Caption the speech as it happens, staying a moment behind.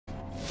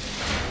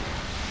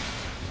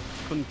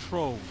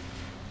control.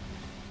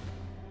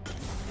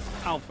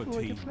 Alpha Oh, like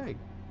a team. flag.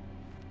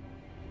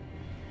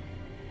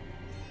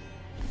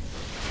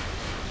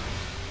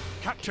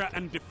 Capture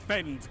and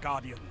defend,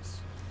 Guardians.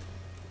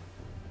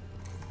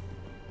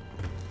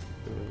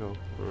 There we go.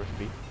 Where's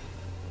B?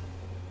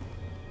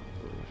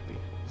 Where's B?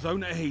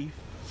 Zone A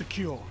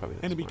secure. Probably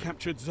not Enemy smart.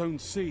 captured Zone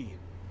C.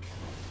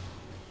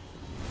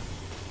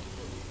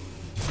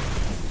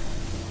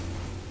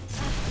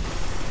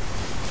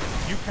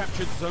 You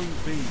captured Zone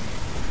B.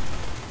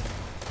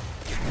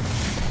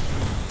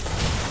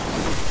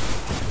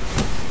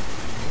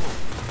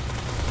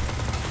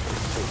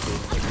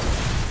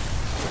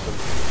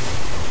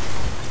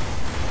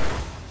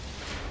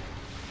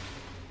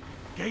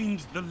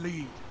 Gained the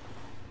lead.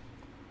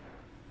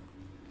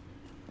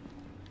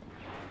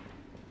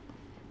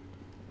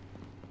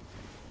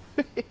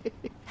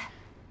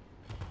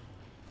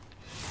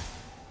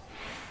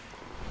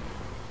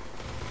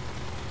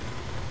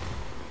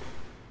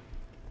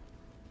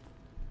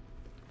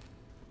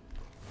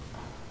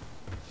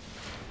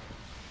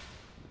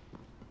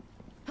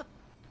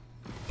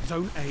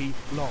 Zone A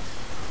lost.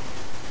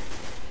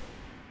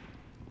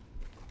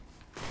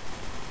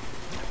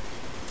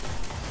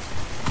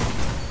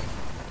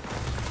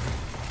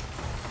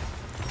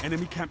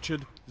 Enemy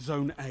captured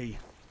Zone A.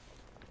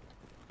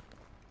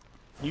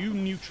 You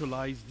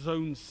neutralized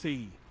Zone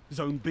C.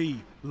 Zone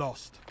B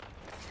lost.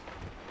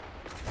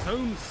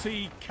 Zone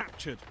C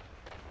captured.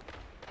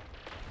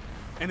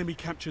 Enemy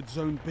captured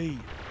Zone B.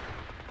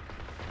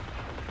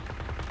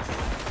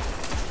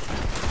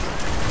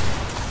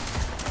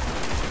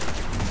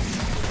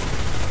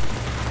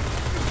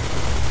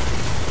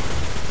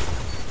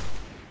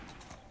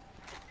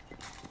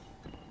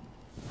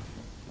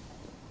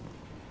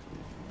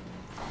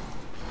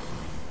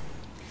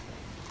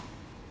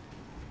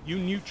 You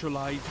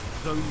neutralized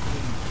Zone B.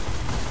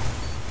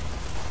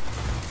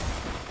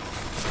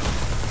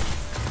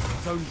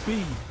 Zone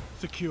B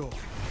secure.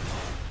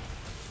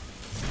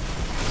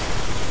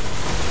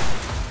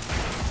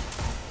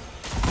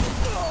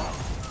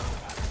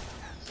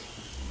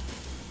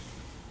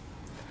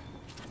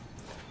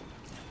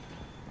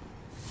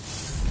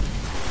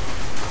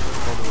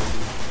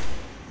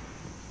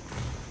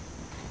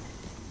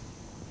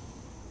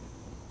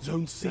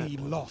 Zone C That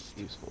wasn't lost.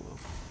 Useful though.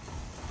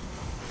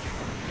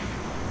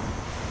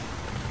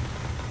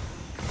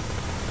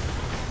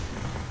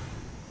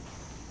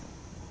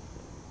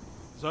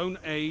 Zone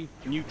A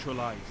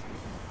neutralized.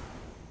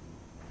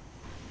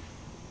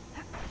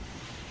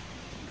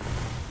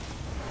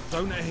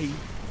 Zone A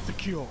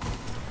secure.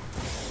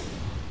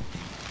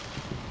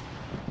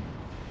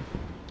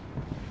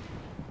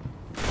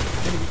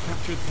 Enemy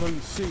captured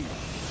Zone C.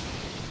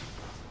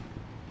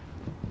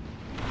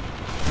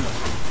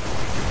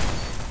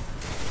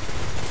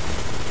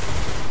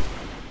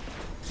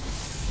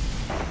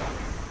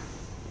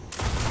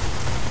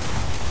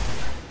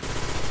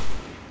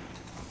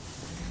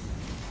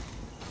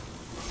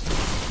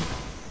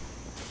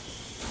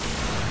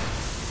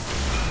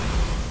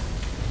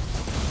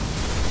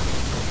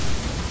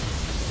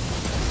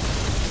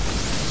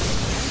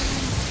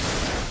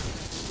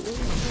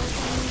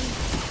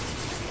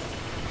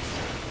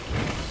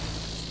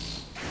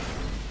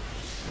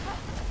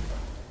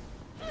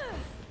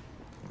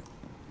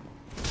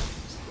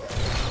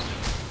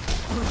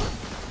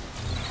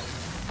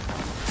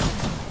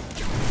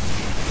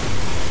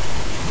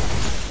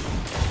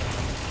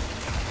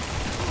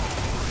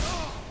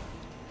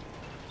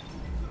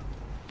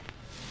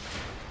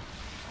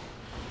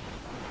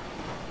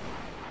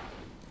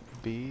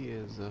 B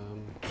is I don't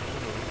know.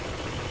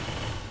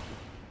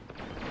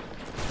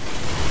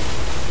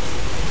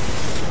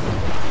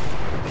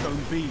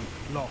 Zone B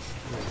lost.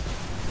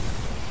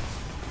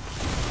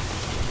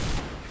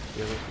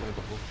 Yeah, that's my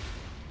bubble.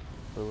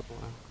 For a little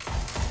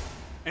while.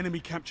 Enemy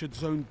captured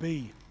Zone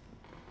B.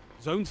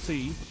 Zone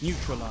C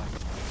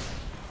neutralized.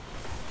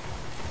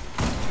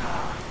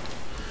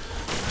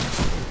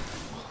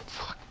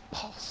 Fuck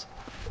balls.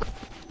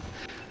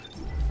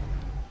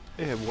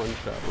 They have one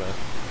shot left,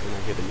 and I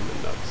hit him in the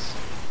nuts.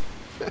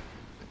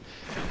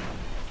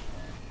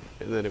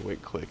 And then it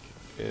went click.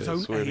 And Zone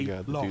I swear to A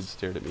God, the lost. dude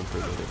stared at me for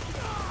a minute.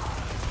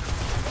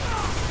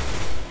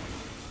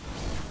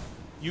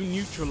 You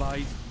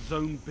neutralized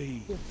Zone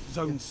B.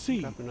 Zone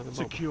C grab another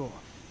bubble. secure.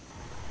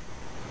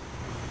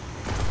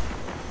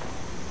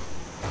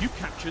 You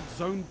captured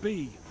Zone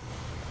B.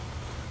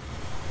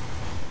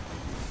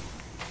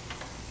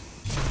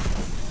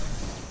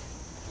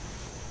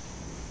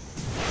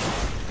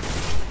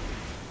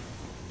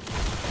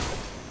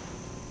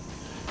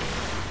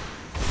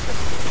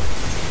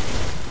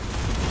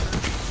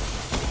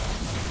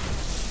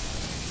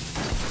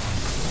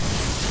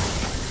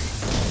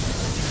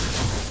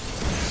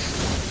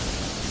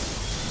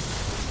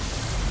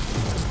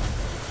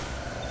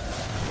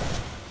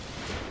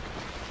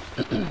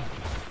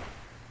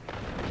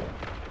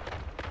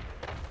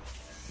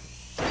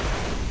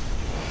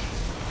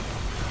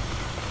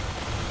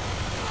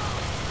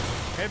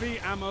 Heavy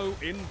ammo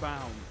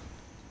inbound.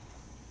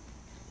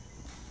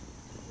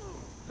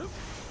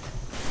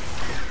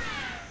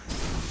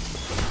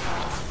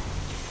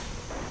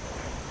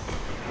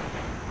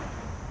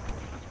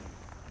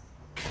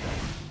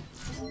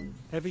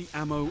 Heavy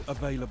ammo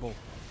available.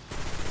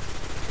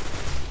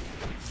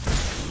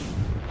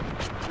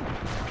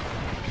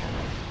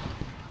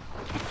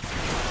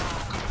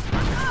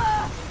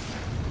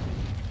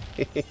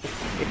 It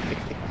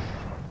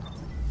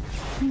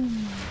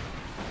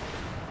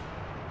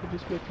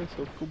just made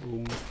myself go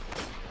boom.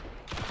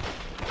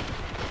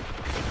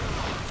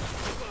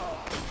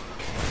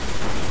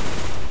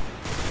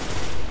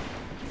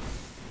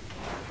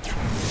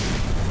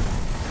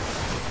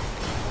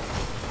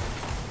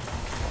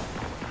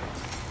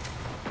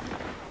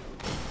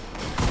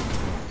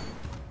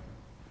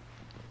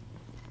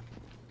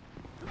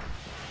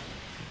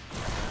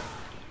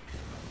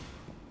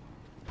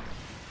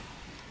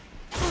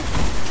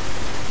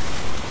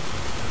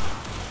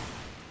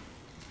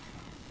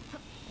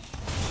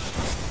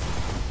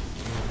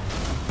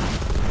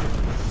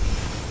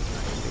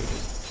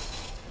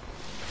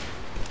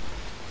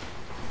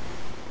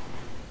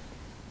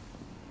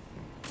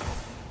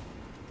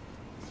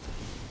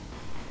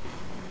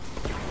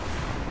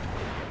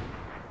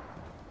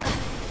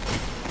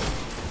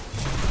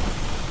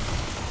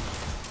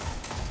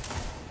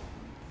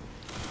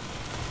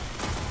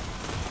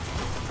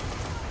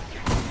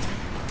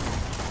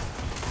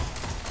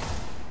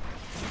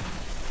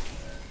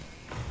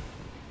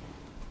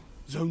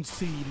 Zone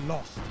C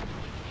lost.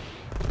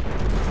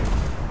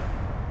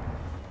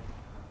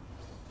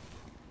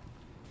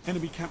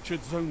 Enemy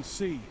captured Zone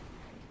C.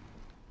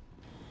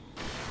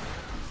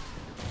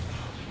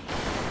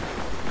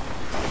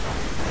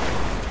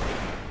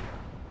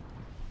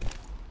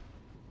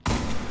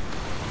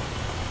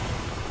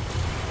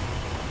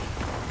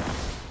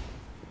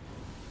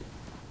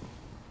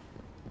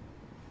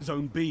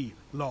 Zone B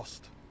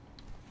lost.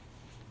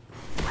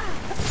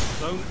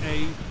 Zone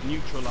A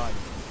neutralized.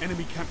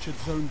 Enemy captured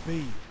Zone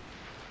B.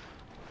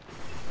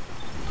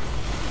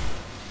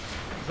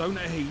 Zone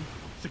A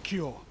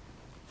secure.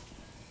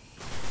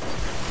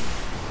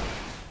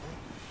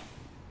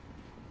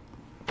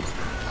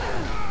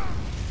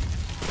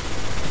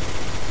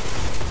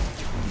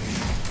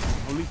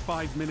 Only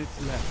 5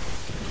 minutes left.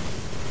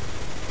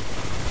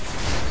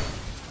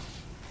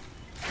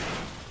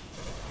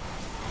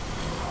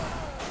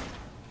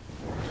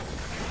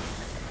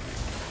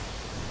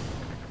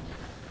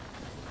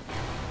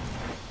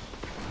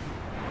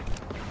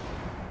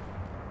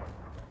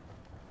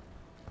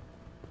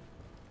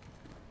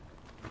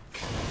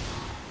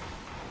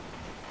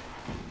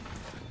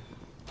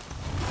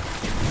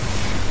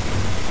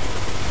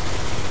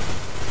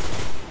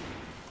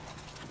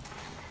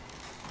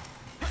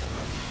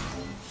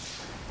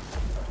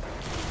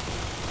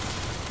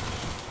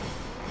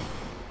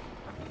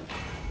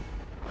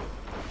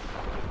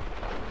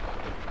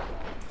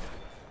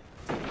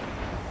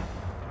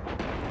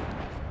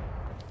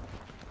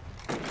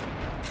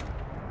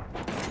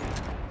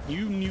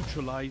 You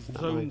neutralized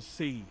Zone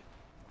C.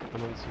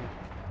 I'm on C.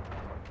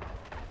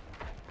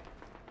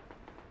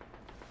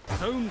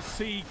 Zone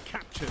C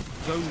captured.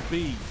 Zone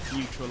B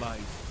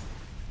neutralized.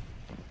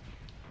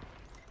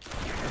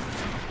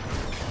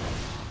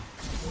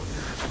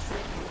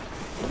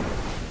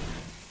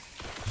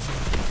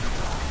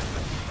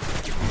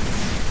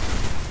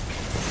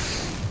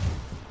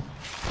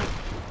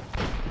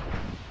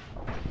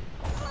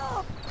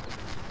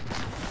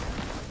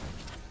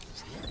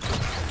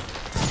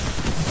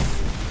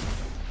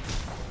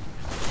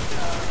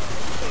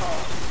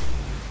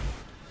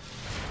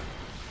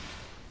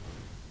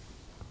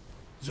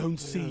 Zone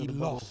C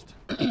lost.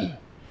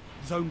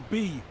 Zone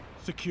B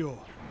secure.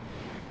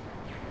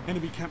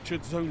 Enemy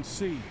captured Zone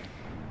C.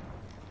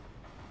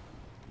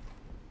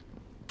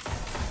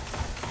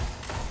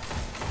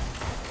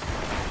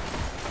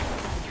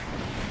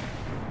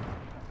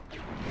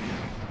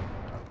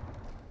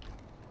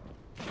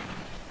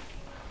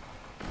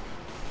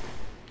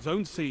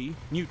 Zone C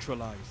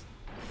neutralized.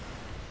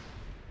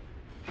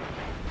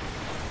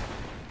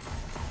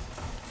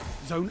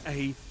 Zone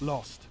A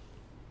lost.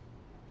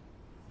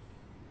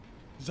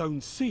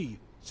 Zone C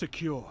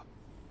secure.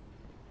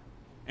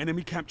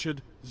 Enemy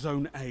captured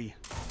Zone A.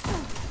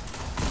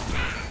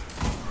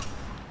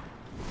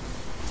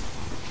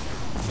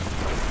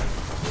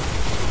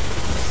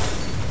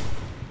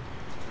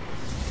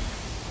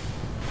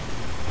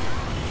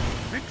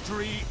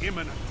 Victory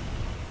imminent.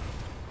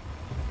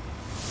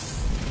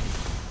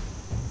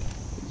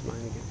 It's mine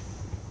again.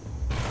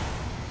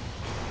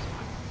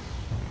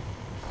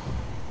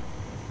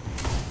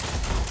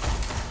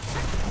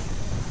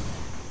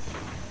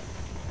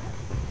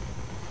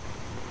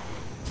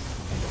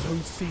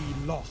 Zone C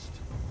lost.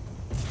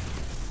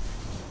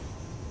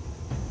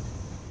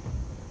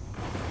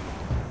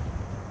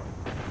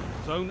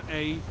 Zone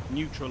A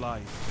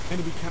neutralized.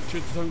 Enemy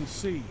captured Zone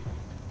C.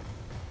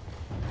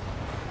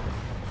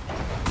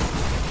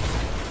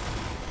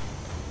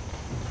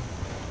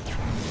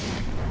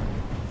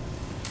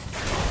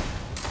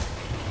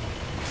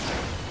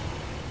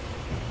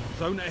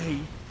 Zone A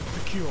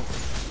secure.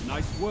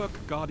 Nice work,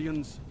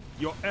 Guardians.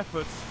 Your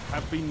efforts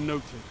have been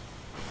noted.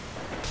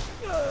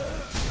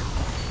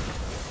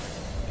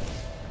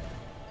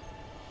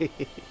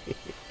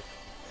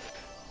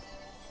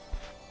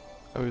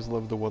 I always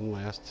love the one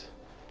last.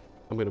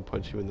 I'm gonna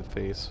punch you in the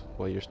face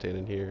while you're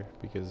standing here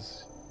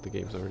because the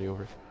game's already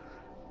over.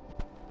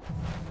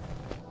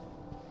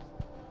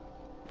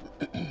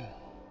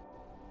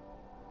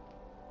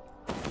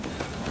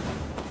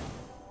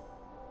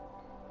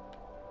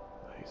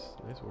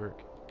 Nice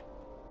work.